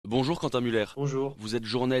Bonjour Quentin Muller. Bonjour. Vous êtes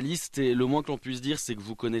journaliste et le moins que l'on puisse dire, c'est que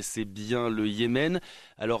vous connaissez bien le Yémen.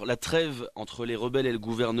 Alors la trêve entre les rebelles et le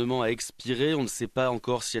gouvernement a expiré. On ne sait pas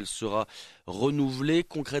encore si elle sera renouvelée.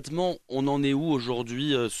 Concrètement, on en est où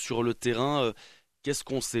aujourd'hui sur le terrain Qu'est-ce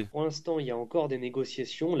qu'on sait? Pour l'instant, il y a encore des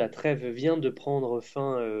négociations. La trêve vient de prendre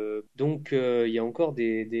fin, il y a encore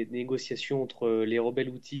des négociations entre les rebelles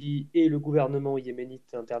houthis et le gouvernement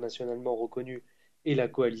yéménite internationalement reconnu et la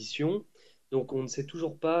coalition. Donc on ne sait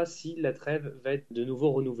toujours pas si la trêve va être de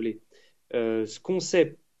nouveau renouvelée. Ce qu'on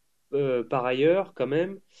sait par ailleurs, quand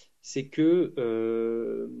même, c'est que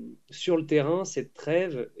sur le terrain, cette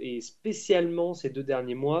trêve, et spécialement ces 2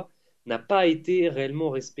 derniers mois, n'a pas été réellement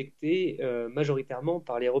respectée majoritairement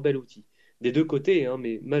par les rebelles houthis. Des deux côtés, hein,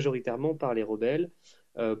 mais majoritairement par les rebelles,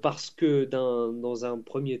 parce que dans un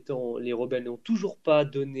premier temps, les rebelles n'ont toujours pas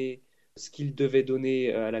donné ce qu'ils devaient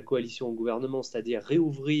donner à la coalition au gouvernement, c'est-à-dire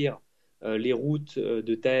réouvrir les routes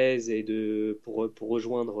de Thèse pour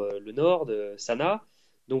rejoindre le nord de Sanaa.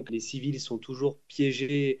 Donc les civils sont toujours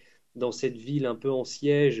piégés dans cette ville un peu en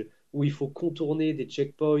siège où il faut contourner des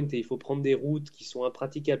checkpoints et il faut prendre des routes qui sont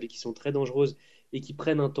impraticables et qui sont très dangereuses et qui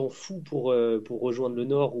prennent un temps fou pour rejoindre le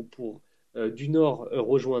nord ou pour du nord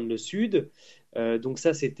rejoindre le sud. Donc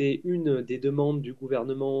ça, c'était une des demandes du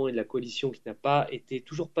gouvernement et de la coalition qui n'a pas été,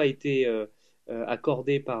 toujours pas été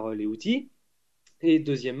accordée par les Houthis. Et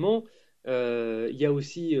deuxièmement, il y a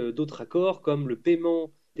aussi d'autres accords comme le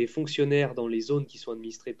paiement des fonctionnaires dans les zones qui sont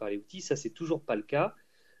administrées par les Houthis. Ça, c'est toujours pas le cas.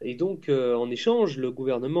 Et donc, en échange, le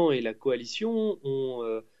gouvernement et la coalition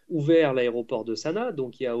ont ouvert l'aéroport de Sanaa.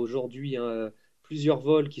 Donc, il y a aujourd'hui plusieurs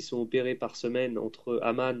vols qui sont opérés par semaine entre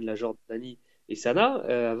Amman, la Jordanie et Sanaa.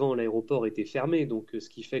 Avant, l'aéroport était fermé, donc ce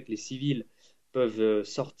qui fait que les civils peuvent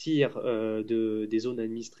sortir des zones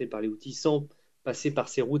administrées par les Houthis sans passer par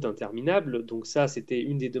ces routes interminables. Donc ça, c'était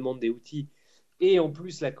une des demandes des Houthis. Et en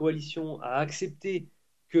plus, la coalition a accepté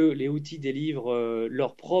que les Houthis délivrent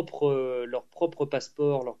leur propre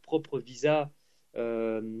passeport, leur propre visa.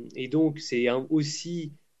 Et donc, c'est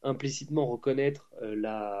aussi implicitement reconnaître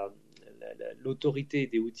l'autorité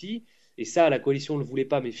des Houthis. Et ça, la coalition ne le voulait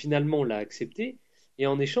pas, mais finalement, on l'a accepté. Et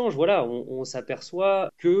en échange, voilà, on s'aperçoit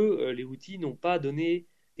que les Houthis n'ont pas donné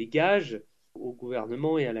des gages au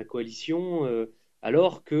gouvernement et à la coalition,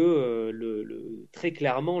 alors que très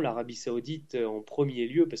clairement l'Arabie saoudite en premier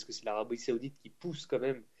lieu, parce que c'est l'Arabie saoudite qui pousse quand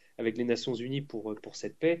même avec les Nations unies pour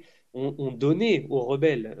cette paix, ont donné aux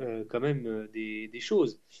rebelles quand même des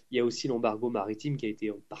choses. Il y a aussi l'embargo maritime qui a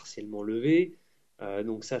été partiellement levé,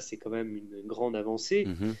 donc ça c'est quand même une grande avancée.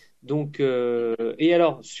 Mhm. Donc, et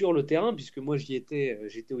alors sur le terrain, puisque moi j'étais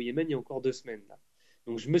au Yémen il y a encore 2 semaines là.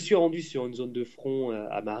 Donc je me suis rendu sur une zone de front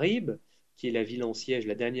à Marib, qui est la ville en siège,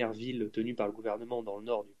 la dernière ville tenue par le gouvernement dans le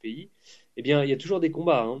nord du pays. Eh bien, il y a toujours des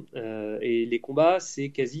combats, hein, et les combats, c'est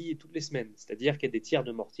quasi toutes les semaines. C'est-à-dire qu'il y a des tirs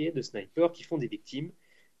de mortier, de snipers qui font des victimes.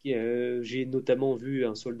 J'ai notamment vu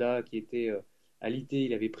un soldat qui était alité,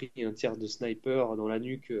 il avait pris un tir de sniper dans la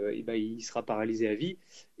nuque, et ben, il sera paralysé à vie.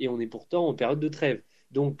 Et on est pourtant en période de trêve.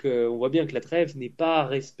 Donc, on voit bien que la trêve n'est pas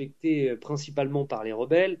respectée principalement par les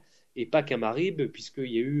rebelles et pas qu'à Marib,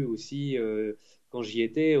 puisqu'il y a eu aussi, quand j'y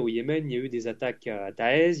étais au Yémen, il y a eu des attaques à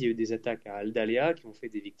Taez, il y a eu des attaques à Al-Daléa qui ont fait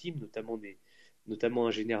des victimes, notamment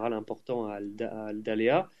un général important à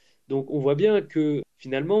Al-Daléa. Donc on voit bien que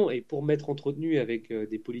finalement, et pour m'être entretenu avec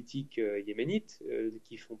des politiques yéménites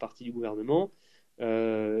qui font partie du gouvernement,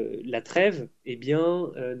 la trêve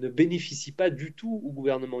ne bénéficie pas du tout au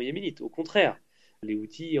gouvernement yéménite. Au contraire, les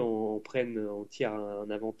Houthis en tirent un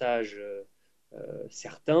avantage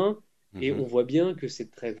certain. Et Mhm. on voit bien que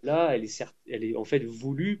cette trêve-là, elle est en fait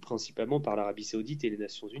voulue principalement par l'Arabie Saoudite et les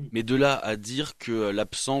Nations Unies. Mais de là à dire que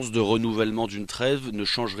l'absence de renouvellement d'une trêve ne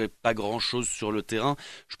changerait pas grand-chose sur le terrain,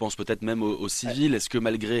 je pense peut-être même aux civils. Est-ce que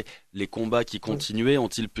malgré les combats qui continuaient,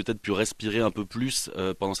 ont-ils peut-être pu respirer un peu plus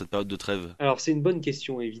pendant cette période de trêve? Alors c'est une bonne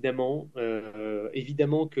question, évidemment.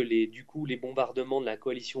 Évidemment que du coup, les bombardements de la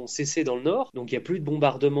coalition ont cessé dans le nord. Donc il n'y a plus de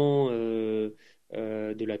bombardements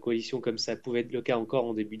de la coalition comme ça pouvait être le cas encore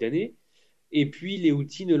en début d'année. Et puis les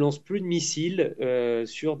Houthis ne lancent plus de missiles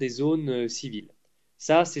sur des zones civiles.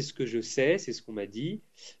 Ça, c'est ce que je sais, c'est ce qu'on m'a dit.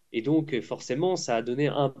 Et donc, forcément, ça a donné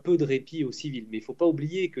un peu de répit aux civils. Mais il ne faut pas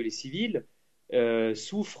oublier que les civils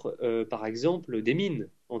souffrent, par exemple, des mines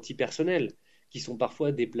antipersonnelles qui sont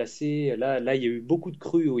parfois déplacées. Là, il y a eu beaucoup de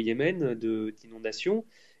crues au Yémen, d'inondations.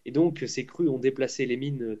 Et donc, ces crues ont déplacé les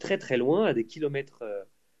mines très très loin, à des kilomètres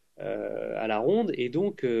à la ronde. Et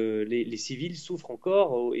donc, les civils souffrent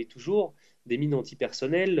encore et toujours des mines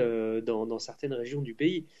antipersonnelles dans certaines régions du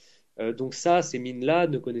pays. Donc ça, ces mines-là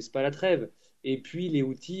ne connaissent pas la trêve. Et puis les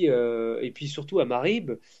Houthis, et puis surtout à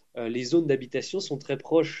Marib, les zones d'habitation sont très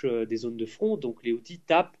proches des zones de front, donc les Houthis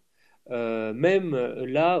tapent même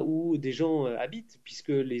là où des gens habitent, puisque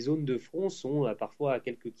les zones de front sont parfois à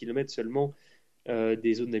quelques kilomètres seulement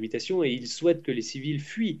des zones d'habitation, et ils souhaitent que les civils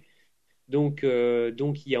fuient. Donc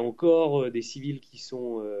il y a encore des civils qui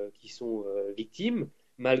sont victimes,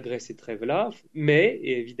 malgré ces trêves-là, mais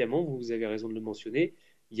et évidemment, vous avez raison de le mentionner,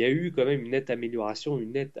 il y a eu quand même une nette amélioration,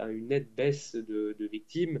 une nette baisse de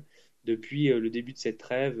victimes depuis le début de cette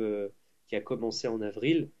trêve qui a commencé en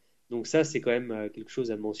avril. Donc ça, c'est quand même quelque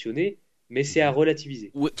chose à mentionner, mais c'est à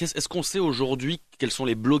relativiser. Est-ce qu'on sait aujourd'hui quels sont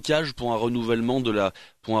les blocages pour un renouvellement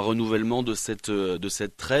de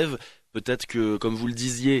cette trêve? Peut-être que, comme vous le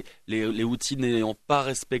disiez, les Houthis n'ayant pas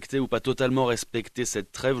respecté ou pas totalement respecté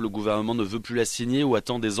cette trêve, le gouvernement ne veut plus la signer ou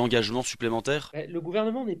attend des engagements supplémentaires? Le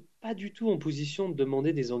gouvernement n'est pas du tout en position de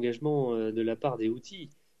demander des engagements de la part des Houthis,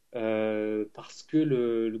 parce que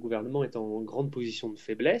le gouvernement est en grande position de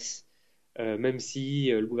faiblesse, même si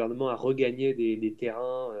le gouvernement a regagné des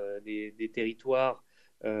terrains, des territoires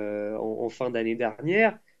en fin d'année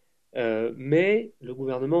dernière. Mais le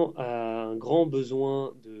gouvernement a un grand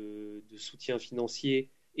besoin de soutien financier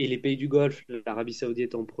et les pays du Golfe, l'Arabie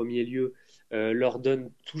Saoudite en premier lieu, leur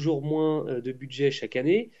donnent toujours moins de budget chaque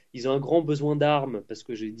année. Ils ont un grand besoin d'armes parce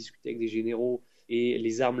que j'ai discuté avec des généraux et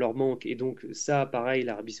les armes leur manquent. Et donc ça, pareil,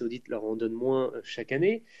 l'Arabie Saoudite leur en donne moins chaque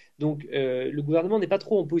année. Donc le gouvernement n'est pas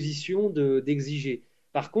trop en position d'exiger.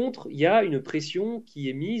 Par contre, il y a une pression qui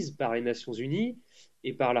est mise par les Nations Unies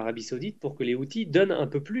et par l'Arabie Saoudite pour que les Houthis donnent un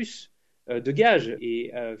peu plus de gages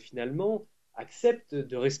et finalement acceptent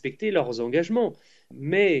de respecter leurs engagements.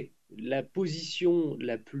 Mais la position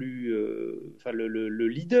la plus, enfin le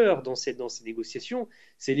leader dans ces négociations,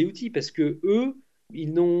 c'est les Houthis parce que eux,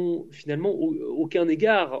 ils n'ont finalement aucun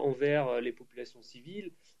égard envers les populations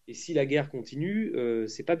civiles. Et si la guerre continue,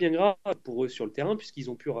 c'est pas bien grave pour eux sur le terrain puisqu'ils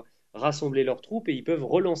ont pu rassembler leurs troupes et ils peuvent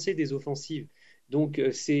relancer des offensives. Donc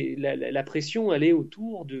c'est la pression, elle est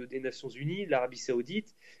autour des Nations Unies, de l'Arabie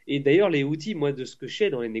Saoudite. Et d'ailleurs, les Houthis, moi, de ce que je sais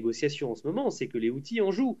dans les négociations en ce moment, c'est que les Houthis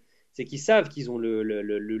en jouent. C'est qu'ils savent qu'ils ont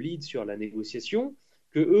le lead sur la négociation,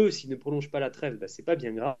 que eux, s'ils ne prolongent pas la trêve, bah, c'est pas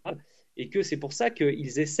bien grave. Et que c'est pour ça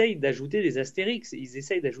qu'ils essayent d'ajouter des astérix, ils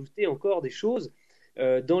essayent d'ajouter encore des choses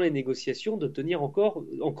dans les négociations, d'obtenir encore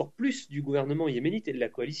plus du gouvernement yéménite et de la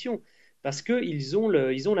coalition parce qu'ils ont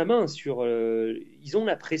la main sur, ils ont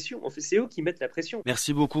la pression. En fait, c'est eux qui mettent la pression.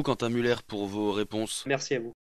 Merci beaucoup, Quentin Muller, pour vos réponses. Merci à vous.